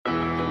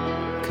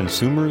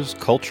consumers,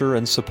 culture,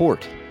 and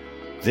support.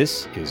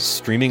 This is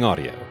Streaming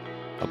Audio,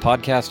 a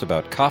podcast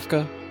about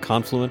Kafka,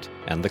 Confluent,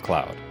 and the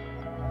cloud.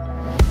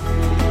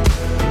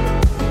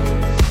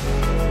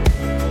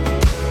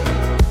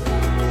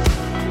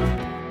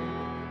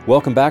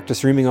 Welcome back to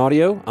Streaming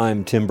Audio.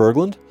 I'm Tim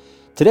Berglund.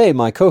 Today,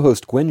 my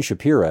co-host Gwen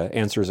Shapira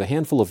answers a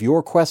handful of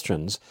your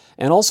questions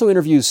and also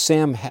interviews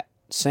Sam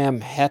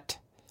Hecht,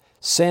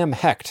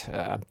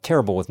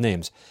 terrible with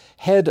names,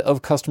 head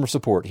of customer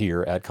support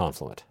here at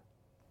Confluent.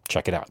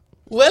 Check it out.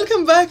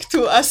 Welcome back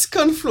to Ask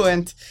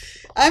Confluent.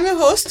 I'm your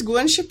host,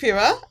 Gwen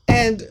Shapira,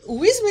 and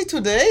with me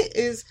today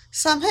is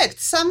Sam Hecht.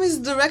 Sam is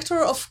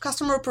Director of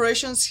Customer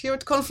Operations here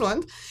at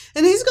Confluent,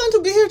 and he's going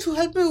to be here to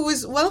help me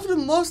with one of the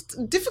most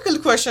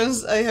difficult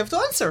questions I have to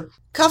answer.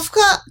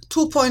 Kafka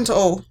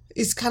 2.0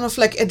 is kind of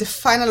like at the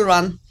final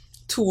run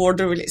toward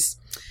the release.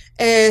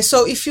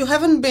 So if you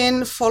haven't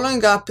been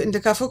following up in the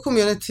Kafka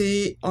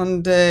community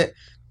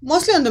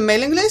mostly on the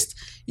mailing list,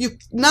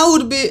 now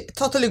would be a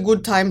totally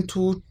good time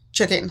to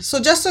check in. So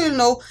just so you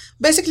know,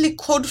 basically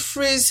code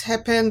freeze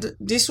happened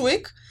this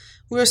week.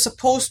 We're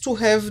supposed to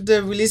have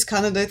the release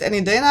candidate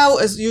any day now.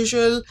 As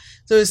usual,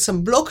 there is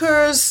some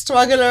blockers,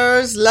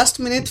 stragglers, last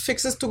minute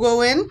fixes to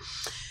go in.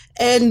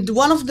 And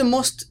one of the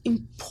most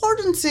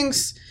important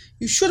things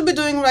you should be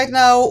doing right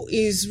now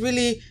is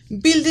really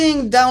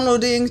building,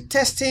 downloading,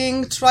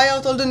 testing, try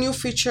out all the new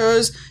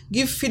features,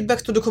 give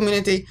feedback to the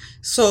community.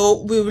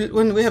 So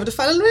when we have the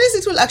final release,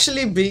 it will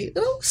actually be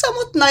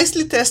somewhat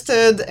nicely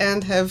tested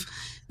and have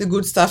the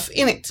good stuff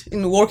in it,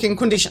 in working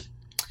condition.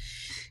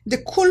 The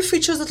cool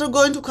features that are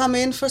going to come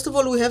in, first of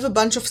all, we have a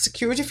bunch of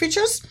security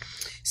features.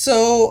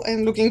 So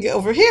I'm looking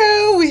over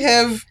here, we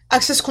have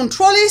access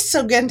control lists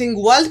are getting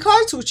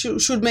wildcards, which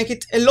should make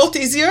it a lot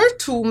easier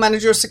to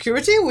manage your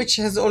security, which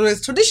has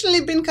always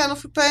traditionally been kind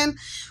of a pain.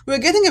 We're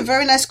getting a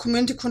very nice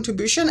community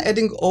contribution,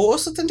 adding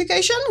OAuth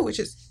authentication, which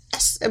is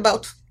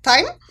about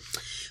time.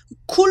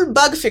 Cool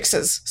bug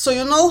fixes. So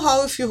you know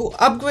how if you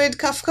upgrade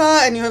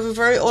Kafka and you have a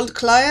very old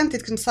client,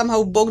 it can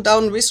somehow bog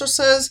down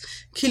resources,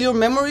 kill your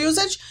memory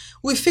usage.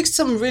 We fixed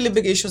some really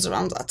big issues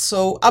around that.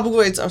 So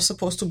upgrades are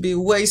supposed to be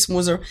way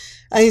smoother.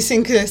 I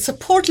think the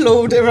support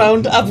load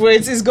around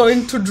upgrades is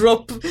going to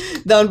drop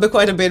down by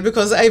quite a bit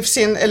because I've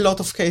seen a lot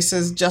of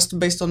cases just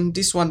based on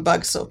this one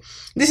bug. So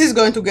this is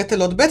going to get a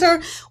lot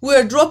better.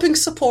 We're dropping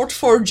support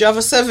for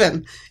Java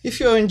 7.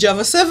 If you're in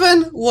Java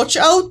 7, watch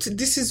out.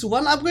 This is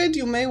one upgrade.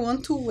 You may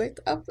want to wait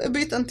up a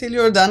bit until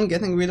you're done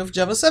getting rid of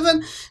Java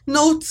 7.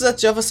 Note that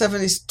Java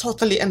 7 is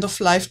totally end of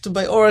life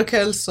by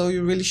Oracle, so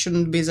you really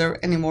shouldn't be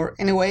there anymore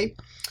anyway.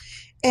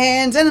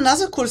 And then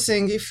another cool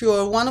thing, if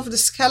you're one of the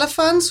Scala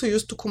fans who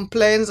used to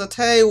complain that,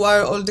 hey, why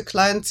are all the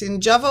clients in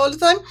Java all the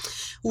time?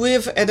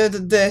 We've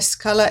added the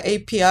Scala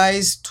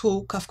APIs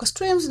to Kafka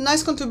Streams.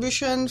 Nice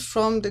contribution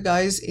from the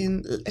guys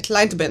at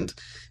Lightbend.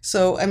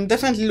 So I'm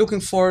definitely looking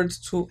forward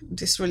to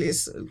this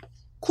release.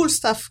 Cool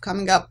stuff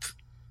coming up.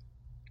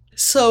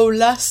 So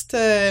last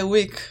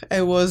week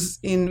I was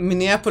in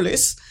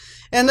Minneapolis.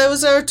 And I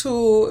was there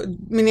to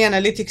Mini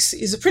Analytics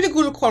is a pretty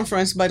cool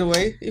conference, by the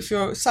way. If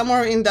you're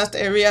somewhere in that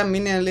area,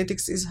 Mini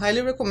Analytics is highly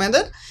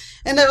recommended.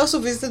 And I also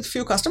visited a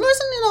few customers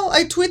and,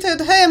 I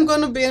tweeted, hey, I'm going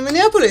to be in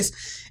Minneapolis.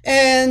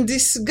 And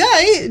this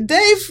guy,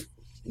 Dave,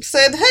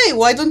 said, hey,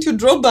 why don't you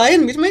drop by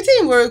and meet my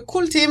team? We're a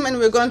cool team and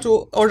we're going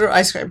to order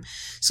ice cream.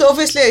 So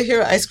obviously I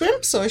hear ice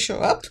cream, so I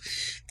show up.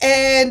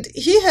 And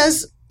he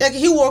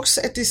works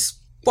at this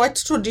quite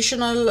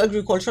traditional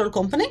agricultural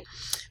company.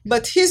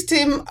 But his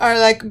team are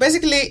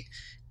basically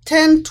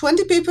 10,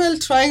 20 people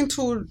trying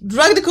to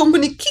drag the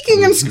company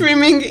kicking and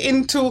screaming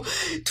into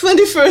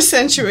 21st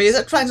century.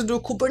 They're trying to do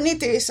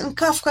Kubernetes and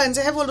Kafka, and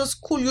they have all those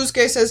cool use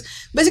cases,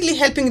 basically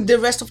helping the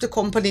rest of the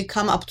company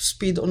come up to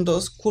speed on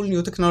those cool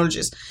new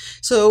technologies.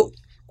 So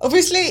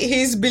obviously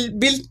he's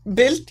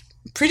built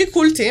pretty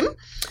cool team.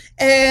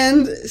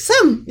 And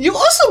Sam, you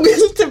also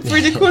built a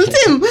pretty cool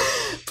team.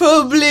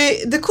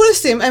 Probably the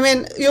coolest team. I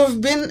mean,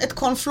 you've been at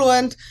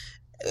Confluent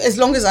as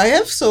long as I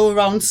have, so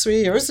around 3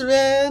 years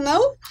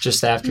now.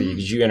 Just after you,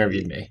 because you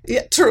interviewed me.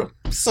 Yeah, true.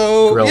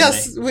 So Grilled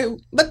yes, me.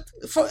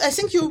 I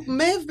think you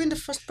may have been the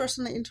first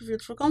person I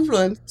interviewed for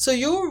Confluent. So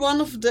you're one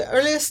of the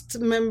earliest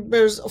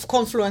members of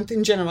Confluent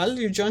in general.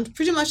 You joined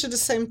pretty much at the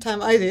same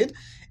time I did,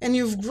 and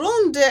you've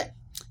grown the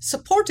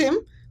support team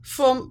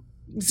from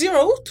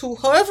 0 to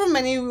however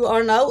many you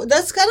are now.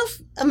 That's kind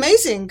of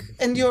amazing,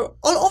 and you're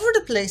all over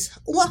the place.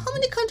 Well, how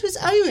many countries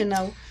are you in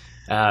now?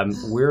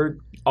 We're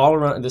all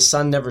around. The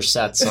sun never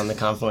sets on the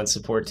Confluent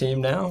support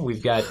team now.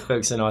 We've got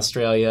folks in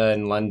Australia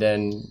and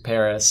London,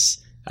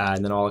 Paris,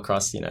 and then all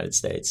across the United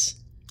States.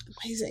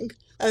 Amazing.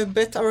 I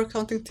bet our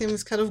accounting team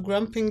is kind of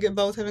grumping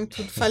about having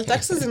to file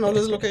taxes in all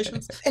those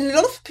locations. And a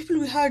lot of people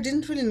we hired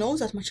didn't really know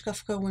that much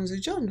Kafka when they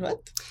joined,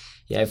 right?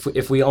 Yeah,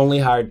 if we only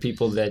hired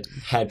people that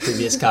had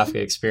previous Kafka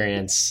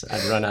experience,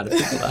 I'd run out of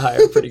people to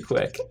hire pretty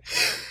quick.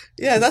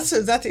 Yeah,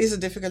 that is a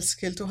difficult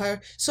skill to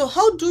hire. So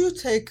how do you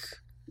take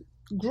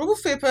a group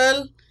of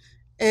people,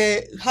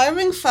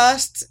 hiring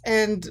fast,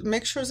 and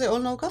make sure they all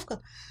know Kafka?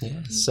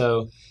 Yeah,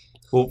 so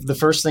Well, the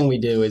first thing we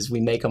do is we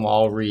make them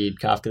all read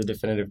Kafka the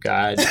Definitive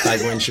Guide by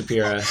Gwen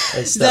Shapira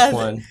as step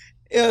one.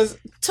 It was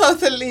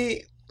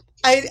totally...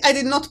 I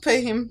did not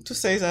pay him to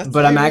say that.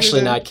 But I'm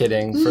actually not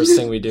kidding. First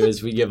thing we do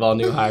is we give all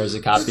new hires a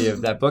copy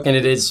of that book. And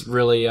it is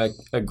really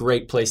a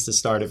great place to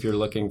start if you're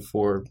looking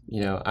for,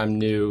 I'm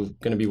new,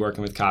 going to be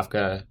working with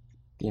Kafka.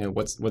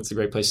 What's a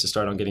great place to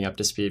start on getting up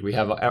to speed? We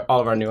have all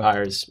of our new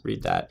hires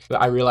read that.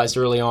 But I realized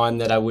early on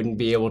that I wouldn't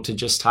be able to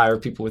just hire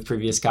people with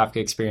previous Kafka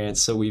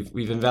experience. So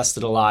we've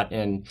invested a lot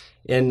in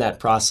that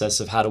process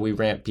of how do we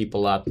ramp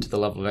people up to the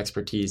level of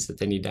expertise that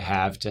they need to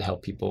have to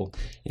help people,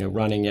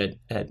 running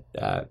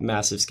at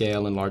massive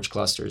scale and large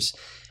clusters.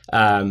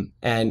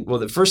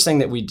 The first thing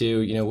that we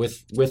do,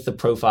 with the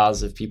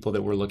profiles of people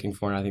that we're looking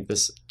for, and I think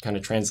this kind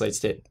of translates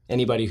to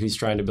anybody who's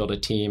trying to build a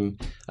team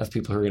of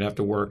people who are going to have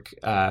to work,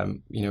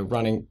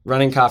 running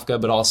Kafka,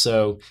 but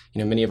also,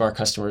 many of our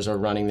customers are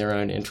running their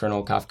own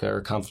internal Kafka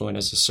or Confluent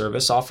as a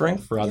service offering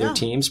for other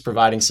teams,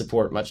 providing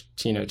support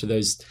to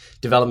those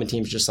development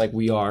teams, just like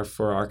we are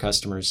for our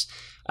customers.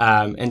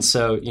 And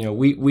so,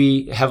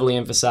 we heavily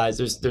emphasize,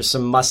 there's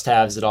some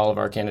must-haves that all of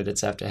our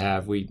candidates have to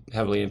have. We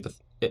heavily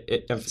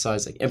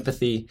emphasize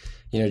empathy,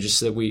 just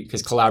so that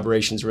because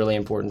collaboration is really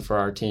important for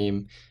our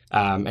team,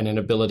 and an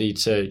ability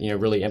to,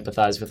 really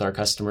empathize with our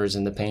customers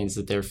and the pains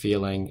that they're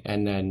feeling.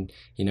 And then,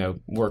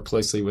 work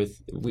closely with,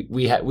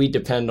 we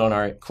depend on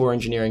our core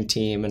engineering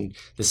team and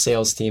the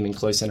sales team and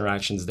close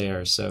interactions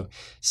there. So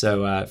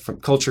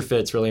from culture fit,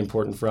 it's really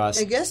important for us.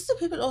 I guess the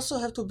people also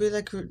have to be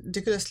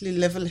ridiculously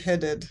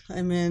level-headed.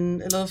 I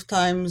mean, a lot of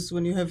times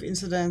when you have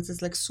incidents,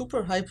 it's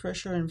super high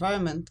pressure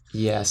environment.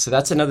 Yeah. So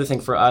that's another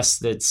thing for us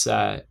that's,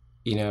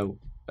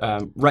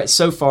 right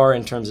so far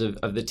in terms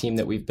of the team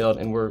that we've built,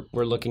 and we're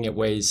looking at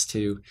ways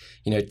to,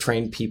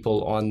 train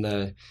people on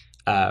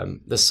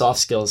the soft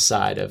skills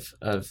side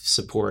of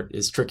support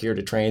is trickier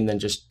to train than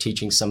just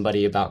teaching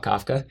somebody about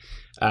Kafka.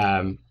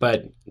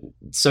 But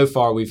so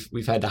far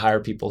we've had to hire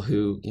people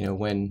who,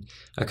 when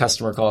a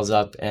customer calls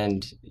up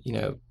and,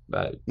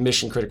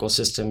 mission critical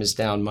system is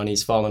down,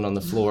 money's falling on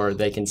the floor,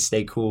 they can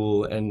stay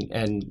cool and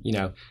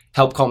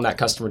help calm that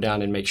customer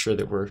down and make sure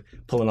that we're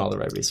pulling all the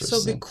right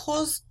resources. So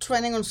because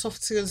training on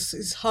soft skills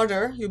is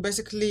harder, you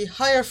basically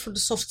hire for the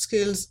soft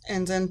skills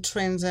and then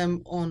train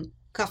them on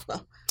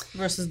Kafka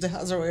versus the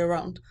other way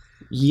around.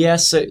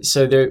 Yes.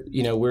 So there,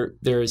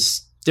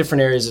 there's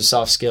different areas of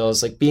soft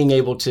skills, like being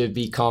able to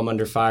be calm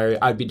under fire.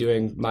 I'd be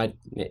doing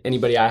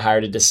anybody I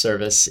hired a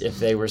disservice if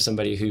they were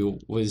somebody who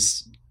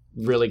was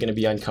really going to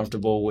be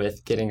uncomfortable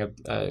with getting a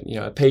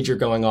pager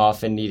going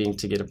off and needing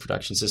to get a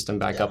production system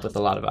back up with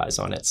a lot of eyes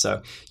on it.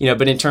 So,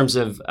 but in terms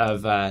of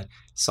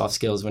soft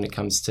skills, when it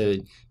comes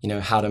to,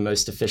 how to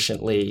most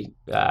efficiently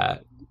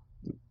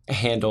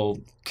handle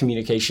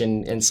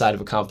communication inside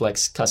of a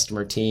complex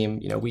customer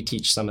team, we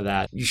teach some of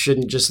that. You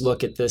shouldn't just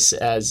look at this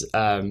as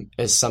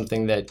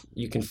something that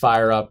you can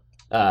fire up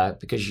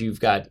because you've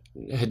got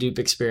Hadoop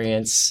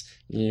experience,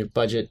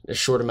 budget a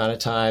short amount of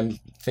time,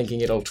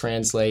 thinking it'll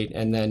translate,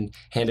 and then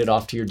hand it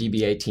off to your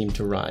DBA team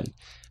to run.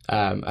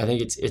 I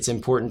think it's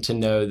important to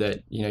know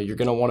that you're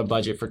going to want a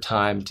budget for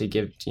time to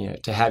give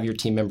to have your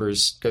team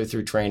members go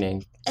through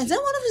training. And then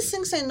one of the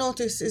things I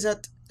noticed is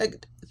that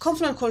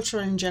Confluent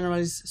culture in general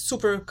is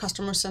super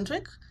customer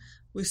centric.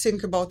 We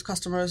think about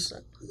customers,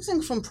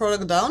 from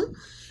product down.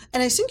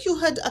 And I think you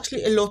had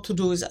actually a lot to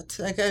do with that.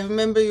 I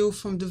remember you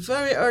from the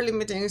very early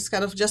meetings,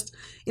 kind of just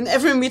in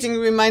every meeting,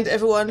 remind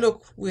everyone,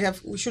 look, we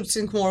should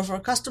think more of our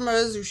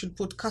customers. You should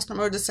put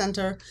customer at the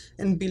center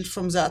and build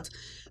from that.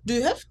 Do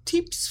you have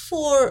tips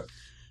for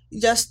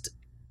just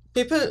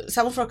people?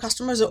 Some of our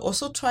customers are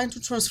also trying to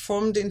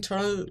transform the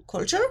internal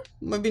culture,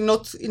 maybe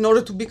not in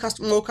order to be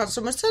more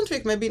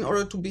customer-centric, maybe in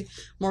order to be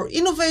more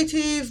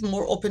innovative,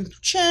 more open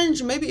to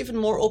change, maybe even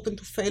more open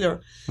to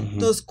failure. Mm-hmm.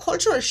 Those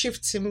cultural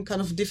shifts seem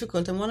kind of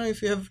difficult. I'm wondering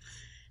if you have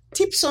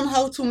tips on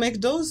how to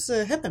make those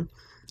happen.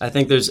 I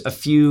think there's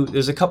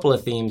a couple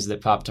of themes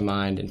that pop to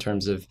mind in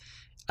terms of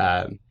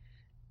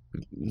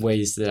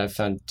ways that I've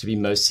found to be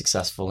most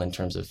successful in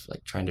terms of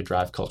trying to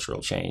drive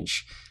cultural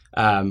change.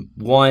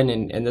 One,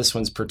 and this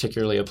one's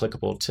particularly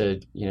applicable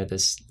to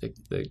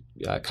the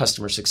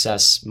customer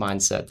success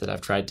mindset that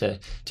I've tried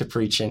to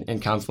preach in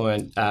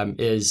Confluent,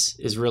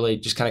 is really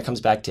just kind of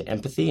comes back to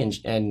empathy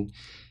and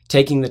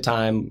taking the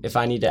time. If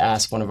I need to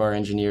ask one of our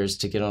engineers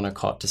to get on a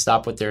call, to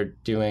stop what they're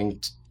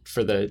doing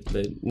for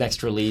the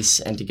next release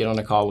and to get on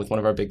a call with one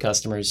of our big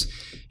customers,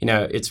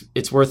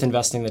 it's worth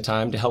investing the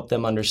time to help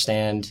them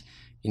understand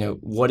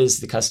what is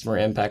the customer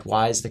impact?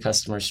 Why is the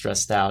customer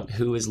stressed out?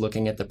 Who is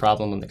looking at the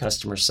problem on the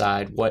customer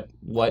side? What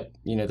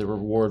the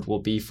reward will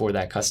be for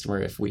that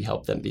customer if we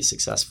help them be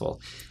successful.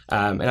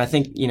 And I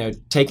think,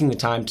 taking the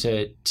time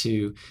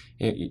to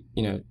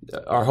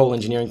our whole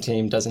engineering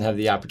team doesn't have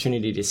the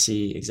opportunity to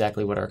see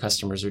exactly what our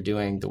customers are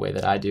doing the way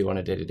that I do on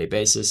a day-to-day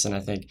basis. And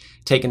I think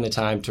taking the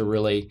time to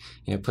really,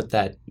 put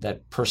that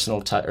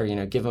personal touch, or,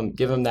 give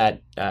them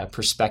that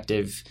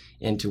perspective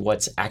into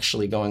what's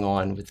actually going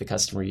on with the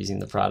customer using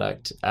the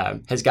product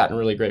has gotten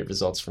really great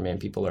results for me. And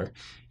people are,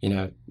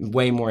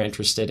 way more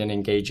interested in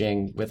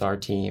engaging with our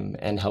team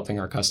and helping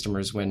our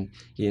customers when,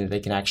 they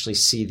can actually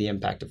see the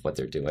impact of what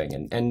they're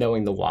doing and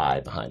knowing the why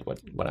behind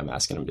what I'm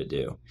asking them to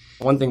do.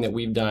 One thing that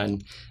we've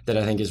done that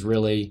I think is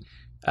really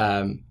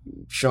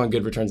showing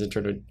good returns in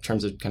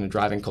terms of kind of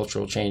driving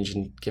cultural change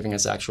and giving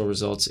us actual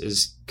results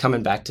is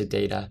coming back to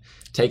data,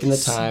 taking the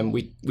time.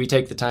 We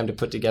take the time to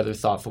put together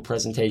thoughtful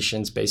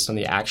presentations based on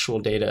the actual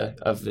data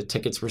of the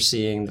tickets we're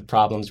seeing, the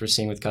problems we're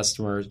seeing with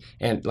customers,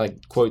 and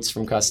like quotes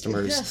from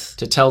customers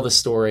to tell the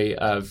story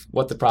of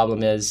what the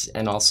problem is,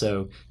 and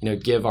also,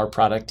 give our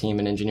product team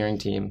and engineering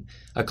team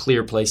a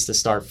clear place to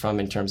start from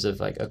in terms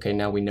of like, okay,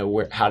 now we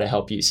know how to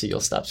help you so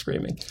you'll stop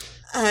screaming.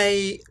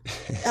 I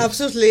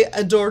absolutely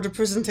adore the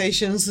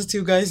presentations that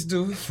you guys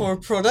do for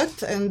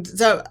product, and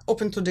they're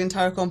open to the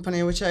entire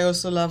company, which I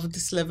also love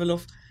this level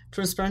of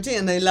transparency,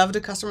 and I love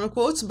the customer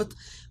quotes. But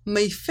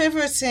my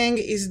favorite thing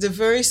is the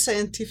very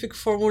scientific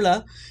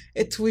formula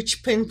at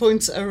which pain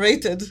points are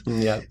rated.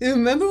 Yeah. You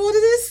remember what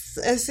it is?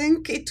 I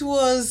think it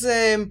was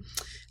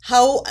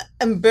how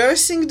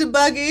embarrassing the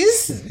bug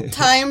is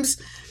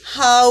times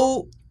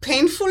how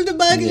painful the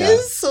bug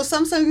is. So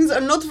some things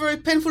are not very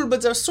painful,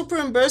 but they're super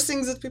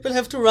embarrassing that people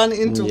have to run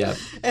into. Yeah.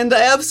 And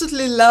I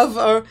absolutely love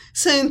our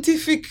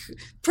scientific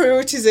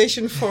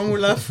prioritization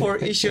formula for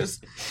issues.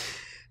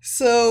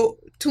 So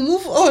to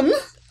move on,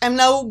 I'm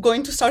now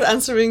going to start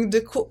answering the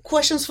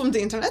questions from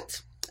the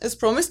internet, as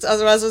promised,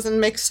 rather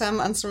than make Sam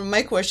answer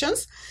my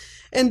questions.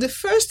 And the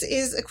first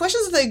is a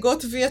question that I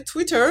got via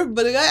Twitter,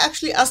 but a guy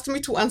actually asked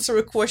me to answer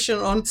a question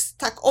on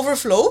Stack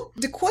Overflow.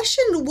 The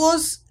question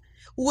was,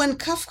 when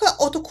Kafka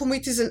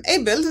auto-commit is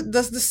enabled,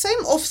 does the same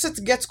offset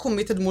get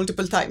committed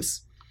multiple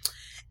times?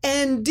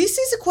 And this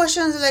is a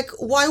question like,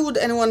 why would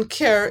anyone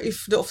care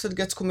if the offset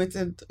gets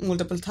committed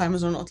multiple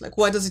times or not? Like,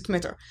 why does it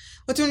matter?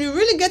 But when you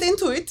really get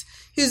into it,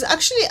 he's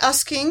actually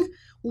asking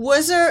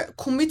whether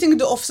committing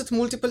the offset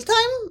multiple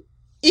times,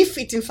 if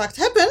it in fact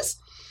happens,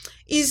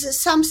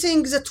 is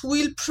something that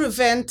will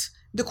prevent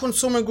the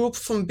consumer group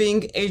from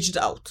being aged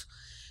out.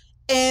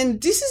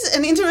 And this is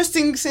an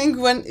interesting thing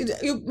when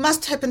you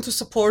must happen to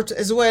support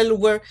as well,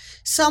 where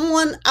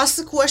someone asks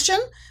a question,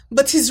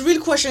 but his real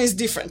question is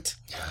different.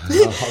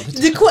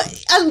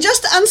 I'm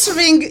just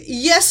answering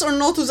yes or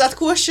no to that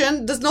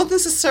question does not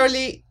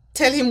necessarily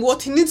tell him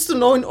what he needs to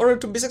know in order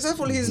to be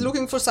successful. He's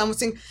looking for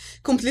something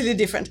completely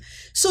different.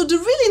 So the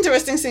really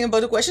interesting thing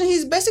about the question,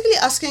 he's basically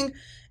asking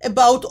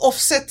about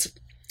offset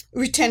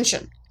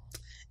retention.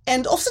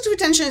 And offset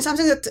retention is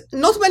something that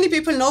not many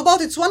people know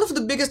about. It's one of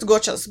the biggest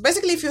gotchas.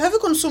 Basically, if you have a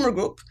consumer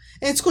group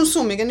and it's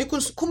consuming and you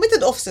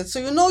committed offset, so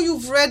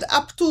you've read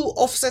up to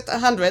offset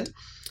 100,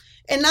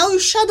 and now you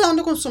shut down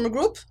the consumer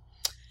group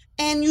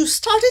and you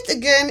start it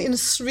again in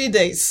 3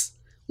 days.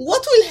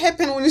 What will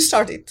happen when you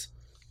start it?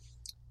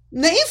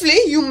 Naively,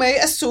 you may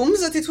assume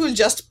that it will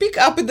just pick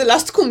up at the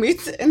last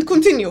commit and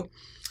continue.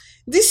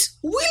 This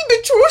will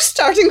be true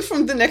starting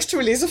from the next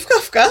release of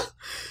Kafka.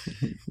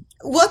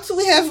 What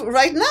we have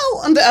right now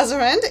on the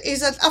other end is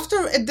that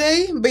after a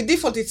day, by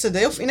default it's a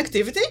day of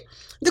inactivity,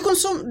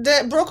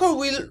 the broker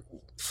will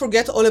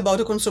forget all about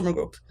the consumer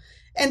group.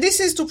 And this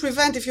is to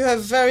prevent, if you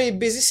have very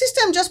busy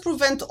system, just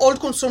prevent old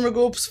consumer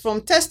groups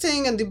from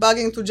testing and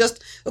debugging to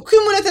just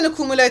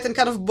accumulate and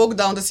kind of bog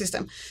down the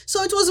system.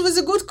 So it was with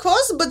a good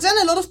cause, but then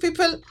a lot of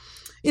people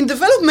in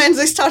development,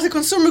 they start a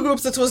consumer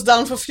group that was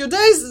down for a few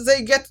days.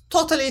 They get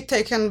totally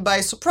taken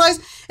by surprise.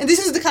 And this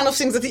is the kind of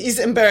thing that is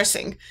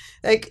embarrassing.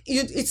 Like,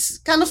 it's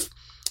kind of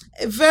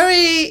a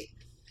very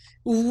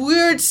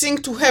weird thing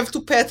to have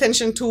to pay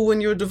attention to when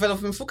you're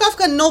developing for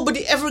Kafka.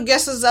 Nobody ever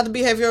guesses that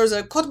behavior.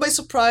 They're caught by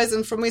surprise.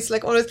 And for me, it's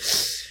like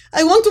always,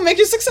 I want to make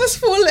you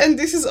successful. And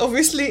this is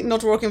obviously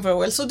not working very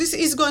well. So this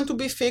is going to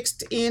be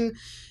fixed in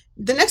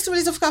the next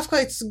release of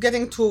Kafka. It's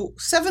getting to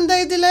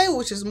 7-day delay,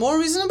 which is more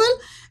reasonable.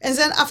 And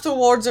then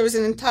afterwards, there is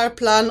an entire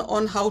plan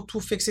on how to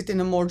fix it in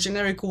a more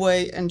generic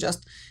way and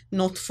just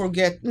not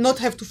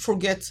have to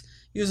forget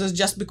users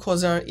just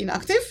because they're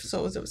inactive.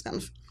 So there was kind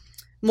of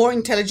more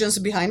intelligence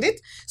behind it.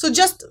 So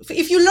just,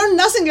 if you learn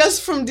nothing else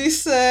from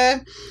this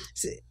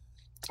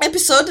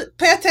episode,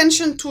 pay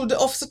attention to the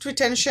offset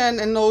retention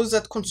and know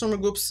that consumer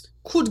groups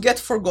could get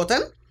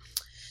forgotten.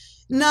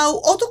 Now,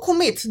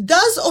 auto-commit.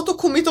 Does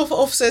auto-commit of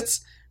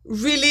offsets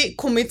really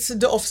commit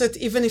the offset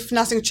even if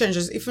nothing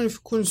changes, even if you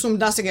consume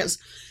nothing else?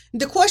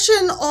 The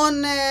question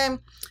on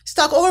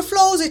Stack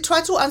Overflow, they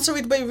try to answer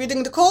it by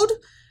reading the code.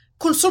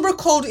 Consumer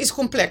code is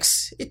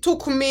complex. It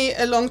took me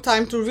a long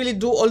time to really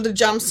do all the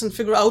jumps and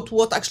figure out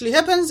what actually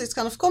happens. It's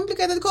kind of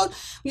complicated code.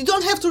 You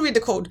don't have to read the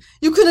code.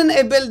 You can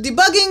enable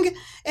debugging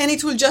and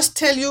it will just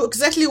tell you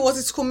exactly what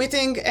it's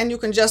committing, and you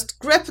can just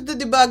grep the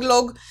debug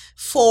log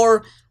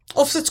for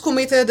offsets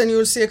committed and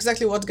you'll see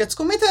exactly what gets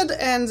committed,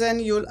 and then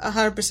you'll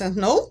 100%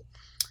 know.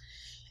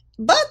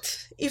 But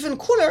even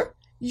cooler,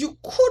 you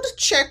could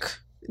check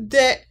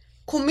the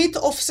commit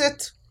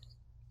offset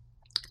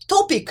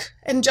topic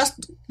and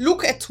just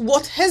look at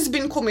what has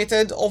been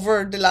committed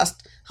over the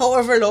last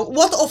however long,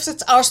 what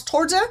offsets are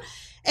stored there.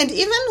 And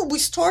even we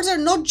store there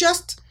not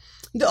just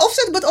the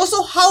offset, but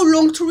also how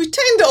long to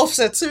retain the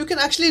offset. So you can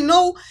actually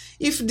know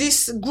if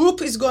this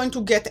group is going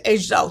to get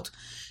aged out.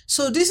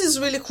 So this is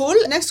really cool.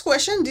 Next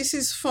question. This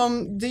is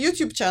from the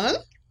YouTube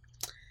channel.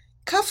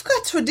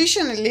 Kafka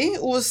traditionally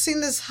was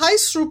seen as high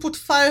throughput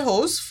fire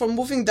hose for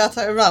moving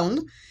data around.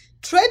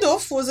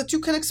 Trade-off was that you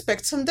can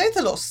expect some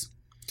data loss.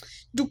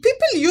 Do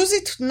people use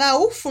it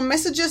now for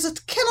messages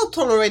that cannot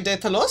tolerate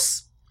data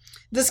loss?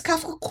 Does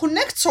Kafka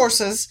connect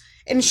sources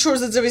ensure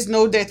that there is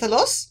no data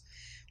loss?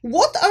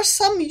 What are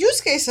some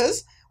use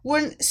cases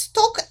when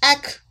stock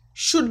ACK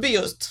should be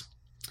used?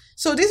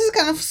 So this is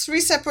kind of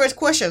three separate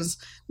questions.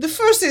 The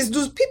first is,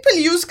 do people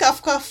use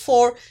Kafka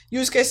for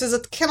use cases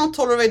that cannot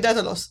tolerate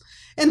data loss?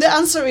 And the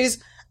answer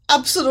is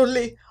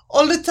absolutely,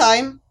 all the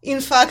time. In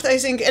fact, I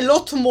think a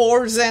lot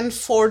more than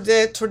for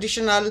the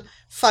traditional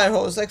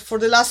firehose. Like for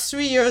the last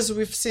 3 years,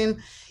 we've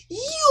seen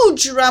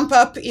huge ramp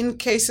up in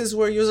cases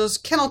where users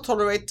cannot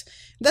tolerate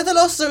data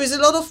loss. There is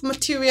a lot of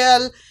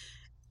material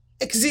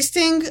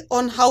existing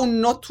on how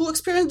not to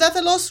experience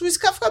data loss with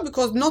Kafka,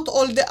 because not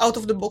all the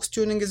out-of-the-box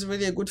tuning is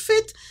really a good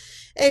fit.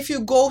 If you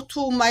go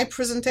to my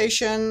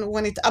presentation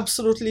when it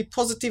absolutely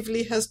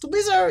positively has to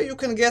be there, you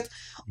can get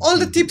all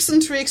the tips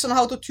and tricks on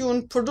how to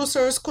tune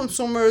producers,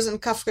 consumers,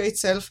 and Kafka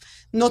itself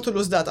not to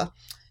lose data.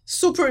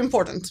 Super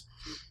important.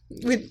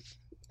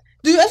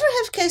 Do you ever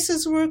have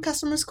cases where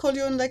customers call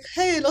you and like,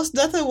 hey, I lost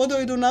data, what do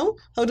I do now?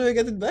 How do I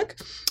get it back?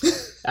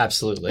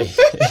 Absolutely.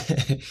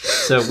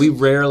 So we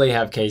rarely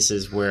have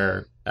cases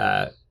where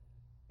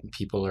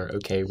people are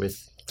okay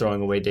with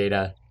throwing away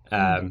data.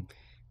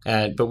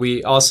 But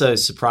we also,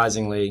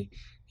 surprisingly,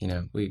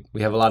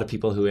 we have a lot of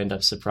people who end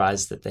up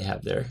surprised that they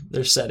have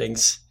their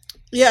settings.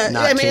 Yeah,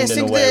 I mean, I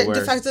think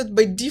the fact that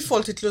by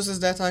default it loses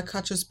data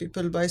catches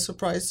people by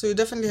surprise. So you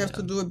definitely have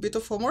to do a bit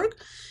of homework.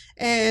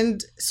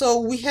 And so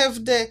we have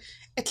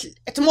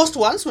at most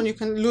once when you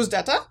can lose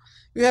data.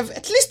 You have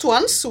at least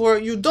once where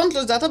you don't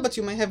lose data, but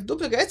you may have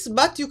duplicates.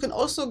 But you can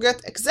also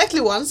get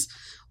exactly once,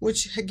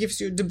 which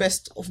gives you the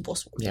best of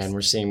both worlds. Yeah, and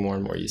we're seeing more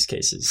and more use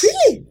cases.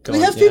 Really? We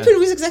have people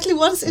with exactly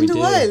once in the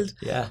wild.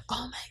 Yeah.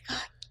 Oh my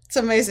God. It's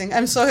amazing.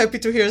 I'm so happy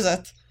to hear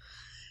that.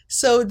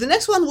 So the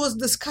next one was,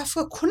 does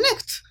Kafka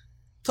Connect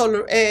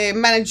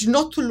manage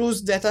not to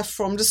lose data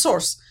from the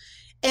source?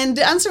 And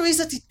the answer is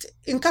that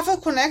in Kafka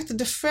Connect,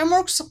 the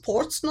framework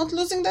supports not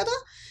losing data,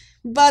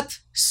 but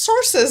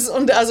sources,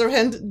 on the other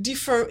hand,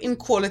 differ in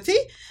quality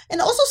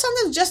and also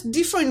sometimes just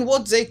differ in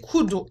what they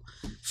could do.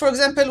 For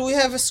example, we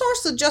have a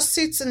source that just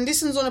sits and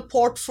listens on a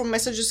port for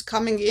messages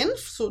coming in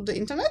through the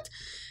internet.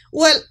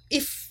 Well,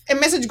 if a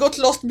message got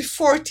lost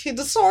before it hit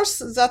the source,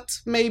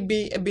 that may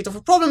be a bit of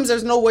a problem.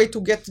 There's no way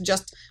to get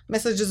just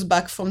messages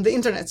back from the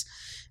internet.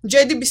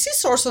 JDBC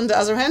source, on the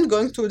other hand,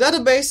 going to a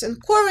database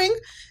and querying,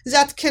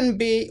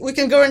 we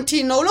can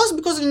guarantee no loss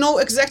because we know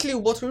exactly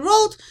what we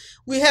wrote.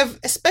 We have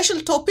a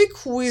special topic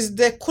with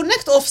the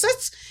connect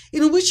offsets,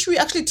 in which we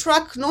actually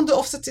track not the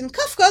offsets in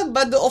Kafka,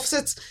 but the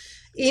offsets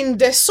in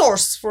the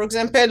source. For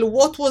example,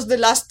 what was the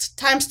last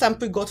timestamp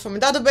we got from a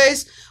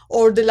database,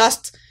 or the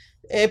last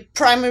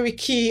primary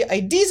key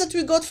IDs that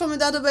we got from a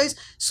database.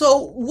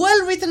 So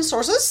well-written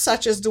sources,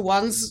 such as the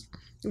ones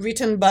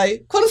written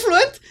by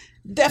Confluent,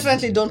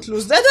 definitely don't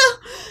lose data.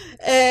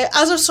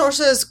 Other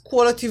sources,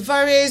 quality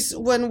varies.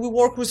 When we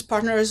work with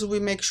partners, we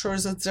make sure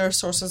that their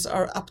sources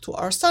are up to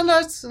our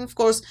standards. And of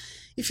course,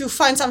 if you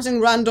find something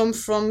random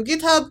from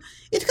GitHub,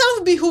 it kind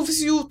of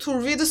behooves you to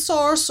read the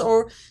source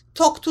or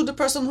talk to the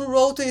person who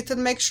wrote it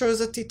and make sure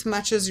that it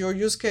matches your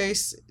use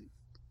case,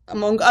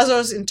 among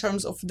others, in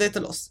terms of data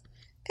loss.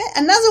 Okay,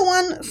 another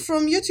one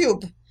from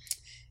YouTube.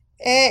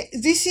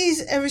 This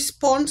is a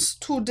response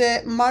to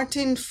the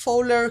Martin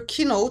Fowler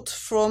keynote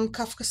from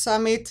Kafka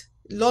Summit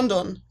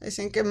London, I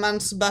think a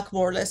month back,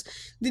 more or less.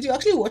 Did you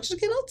actually watch the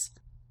keynote?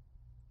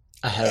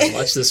 I haven't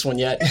watched this one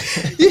yet.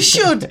 You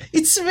should.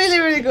 It's really,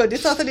 really good. You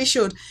totally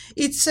should.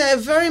 It's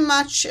very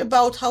much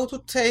about how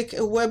to take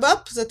a web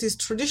app that is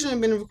traditionally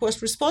been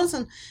request response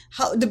and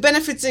how the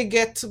benefits they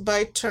get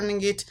by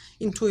turning it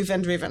into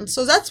event driven.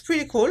 So that's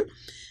pretty cool.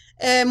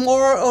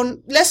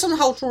 Less on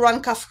how to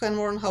run Kafka and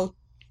more on how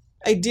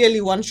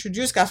ideally one should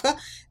use Kafka.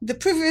 The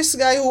previous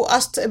guy who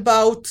asked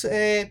about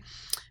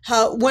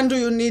when do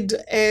you need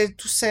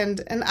to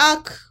send an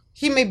ACK,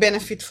 he may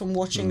benefit from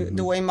watching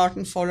the way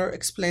Martin Fowler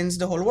explains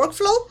the whole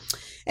workflow.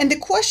 And the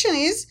question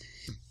is,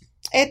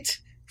 at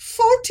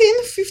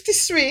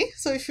 14:53,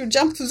 so if you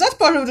jump to that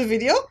part of the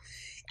video,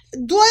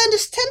 do I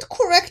understand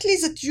correctly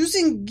that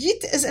using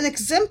Git as an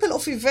example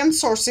of event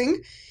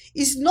sourcing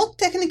is not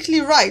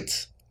technically right?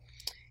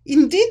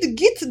 Indeed,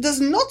 Git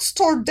does not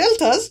store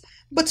deltas,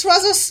 but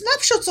rather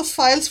snapshots of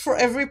files for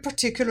every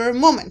particular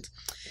moment.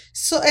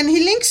 So, and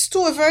he links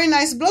to a very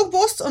nice blog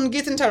post on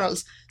Git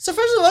internals. So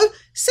first of all,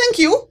 thank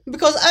you,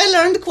 because I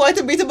learned quite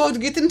a bit about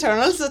Git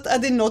internals that I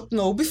did not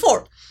know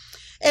before.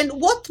 And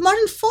what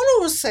Martin Fowler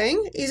was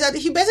saying is that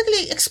he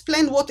basically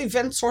explained what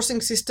event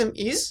sourcing system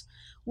is,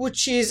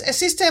 which is a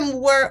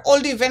system where all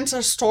the events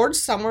are stored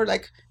somewhere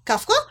like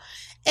Kafka,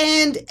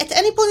 And at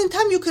any point in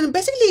time, you can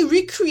basically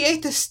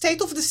recreate the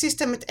state of the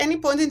system at any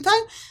point in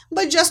time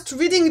by just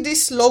reading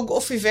this log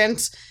of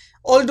events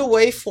all the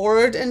way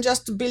forward and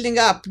just building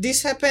up.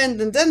 This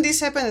happened, and then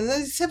this happened, and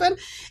then this happened.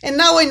 And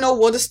now I know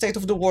what the state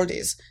of the world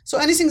is. So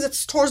anything that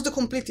stores the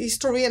complete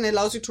history and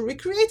allows you to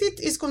recreate it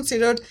is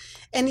considered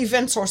an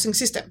event sourcing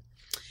system.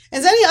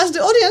 And then he asked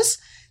the audience,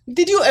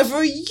 did you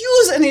ever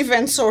use an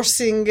event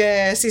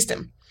sourcing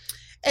system?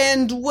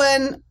 And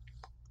when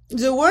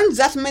there weren't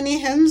that many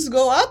hands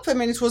go up, I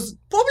mean, it was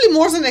probably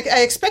more than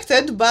I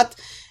expected, but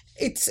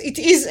it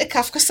is a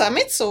Kafka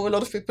summit, so a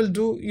lot of people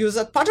do use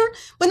that pattern,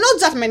 but not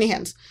that many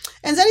hands.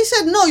 And then he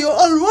said, no, you're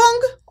all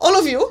wrong. All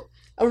of you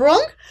are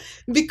wrong,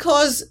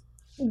 because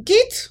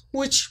Git,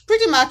 which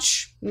pretty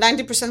much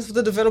 90% of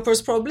the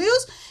developers probably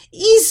use,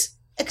 is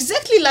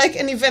exactly like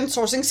an event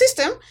sourcing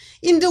system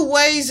in the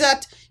way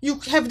that you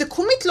have the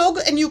commit log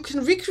and you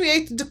can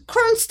recreate the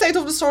current state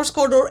of the source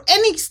code or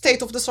any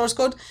state of the source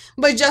code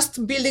by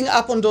just building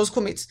up on those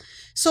commits.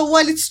 So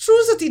while it's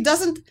true that it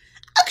doesn't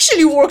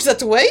actually work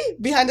that way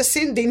behind the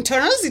scene, the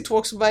internals, it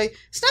works by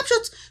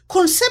snapshots.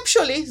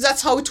 Conceptually,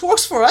 that's how it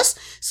works for us.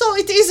 So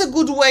it is a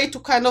good way to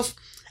kind of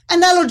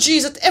analogy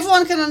that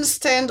everyone can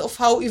understand of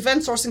how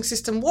event sourcing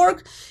system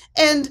work.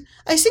 And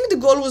I think the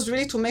goal was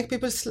really to make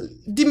people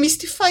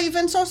demystify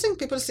event sourcing.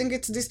 People think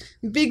it's this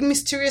big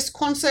mysterious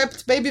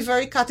concept, maybe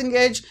very cutting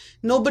edge.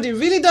 Nobody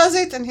really does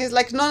it. And he's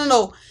like,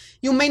 no.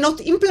 You may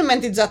not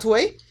implement it that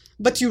way,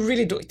 but you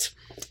really do it.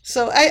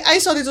 So I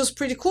thought it was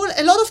pretty cool.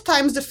 A lot of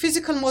times the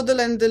physical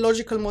model and the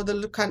logical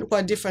model are kind of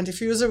quite different.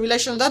 If you use a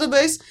relational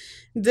database,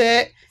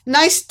 the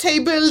nice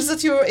tables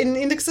that you're in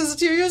indexes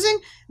that you're using,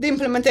 the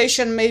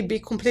implementation may be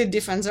completely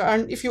different.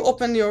 If you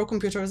open your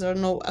computer, there are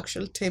no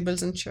actual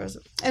tables and chairs.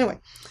 Anyway,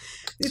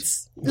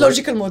 it's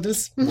logical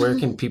models. Where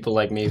can people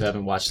like me who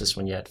haven't watched this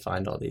one yet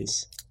find all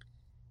these?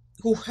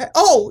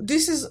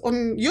 This is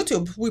on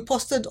YouTube. We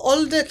posted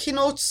all the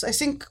keynotes, I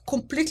think,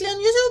 completely on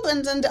YouTube,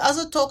 and then the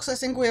other talks, I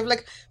think we have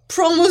like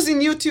promos in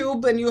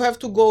YouTube, and you have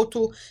to go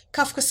to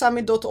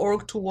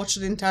kafkasummit.org to watch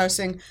the entire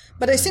thing.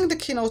 But I think the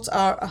keynotes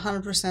are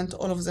 100%,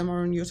 all of them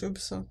are on YouTube,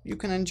 so you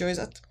can enjoy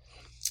that.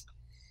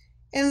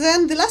 And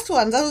then the last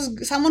one, that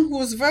was someone who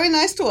was very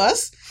nice to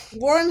us,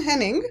 Warren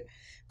Henning,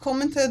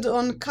 commented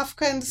on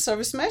Kafka and the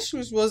Service Mesh,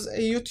 which was a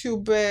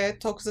YouTube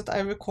talk that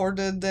I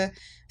recorded, I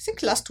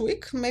think last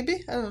week,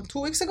 maybe, 2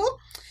 weeks ago.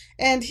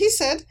 And he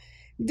said,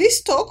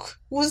 this talk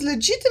was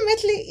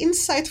legitimately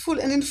insightful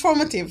and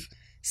informative.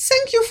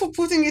 Thank you for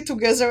putting it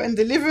together and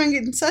delivering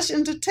it in such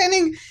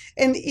entertaining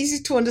and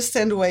easy to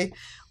understand way.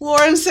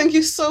 Warren, thank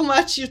you so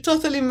much. You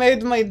totally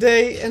made my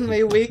day and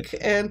my week,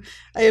 and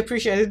I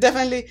appreciate it.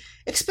 Definitely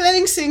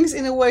explaining things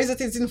in a way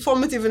that is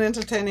informative and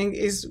entertaining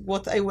is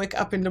what I wake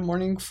up in the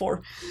morning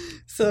for.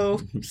 So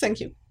thank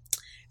you.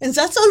 And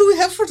that's all we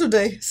have for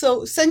today.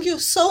 So thank you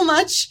so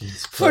much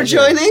for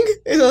joining.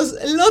 It was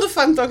a lot of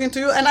fun talking to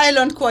you, and I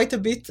learned quite a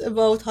bit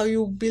about how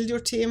you build your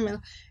team and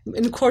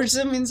encourage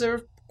them in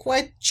their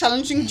quite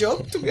challenging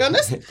job, to be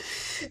honest.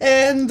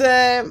 And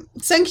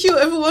thank you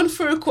everyone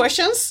for your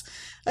questions.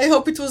 I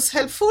hope it was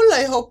helpful.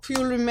 I hope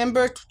you'll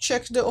remember to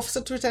check the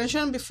offset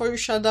retention before you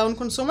shut down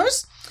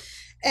consumers.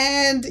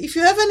 And if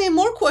you have any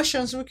more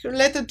questions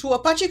related to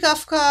Apache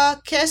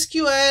Kafka,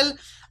 KSQL,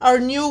 our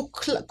new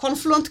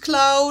Confluent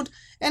Cloud,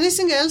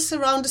 anything else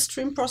around the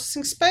stream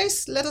processing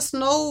space, let us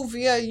know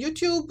via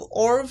YouTube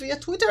or via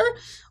Twitter,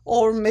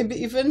 or maybe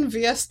even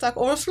via Stack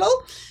Overflow.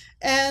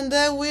 And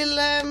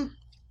we'll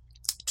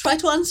try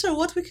to answer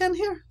what we can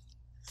here.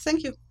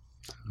 Thank you.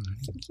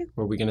 Thank you.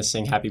 Were we going to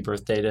sing happy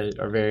birthday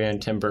to our very own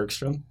Tim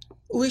Bergstrom?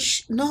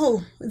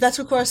 No, that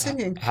requires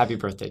singing. Happy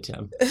birthday,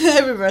 Tim.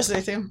 Happy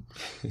birthday, Tim.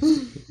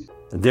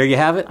 There you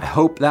have it. I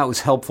hope that was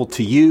helpful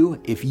to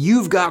you. If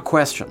you've got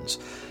questions,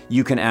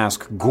 you can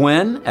ask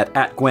Gwen at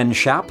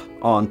 @GwenShap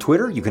on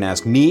Twitter. You can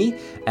ask me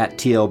at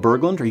TL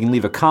Berglund, or you can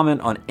leave a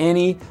comment on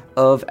any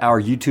of our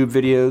YouTube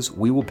videos.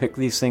 We will pick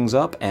these things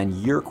up, and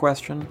your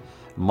question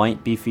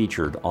might be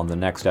featured on the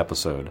next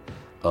episode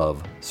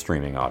of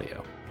Streaming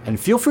Audio. And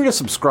feel free to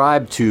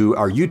subscribe to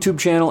our YouTube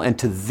channel and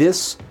to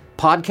this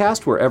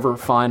podcast wherever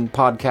fine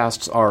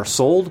podcasts are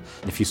sold.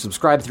 And if you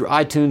subscribe through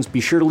iTunes, be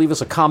sure to leave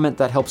us a comment.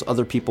 That helps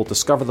other people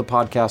discover the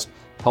podcast,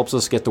 helps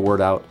us get the word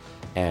out,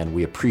 and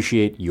we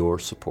appreciate your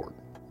support.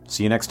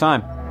 See you next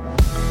time.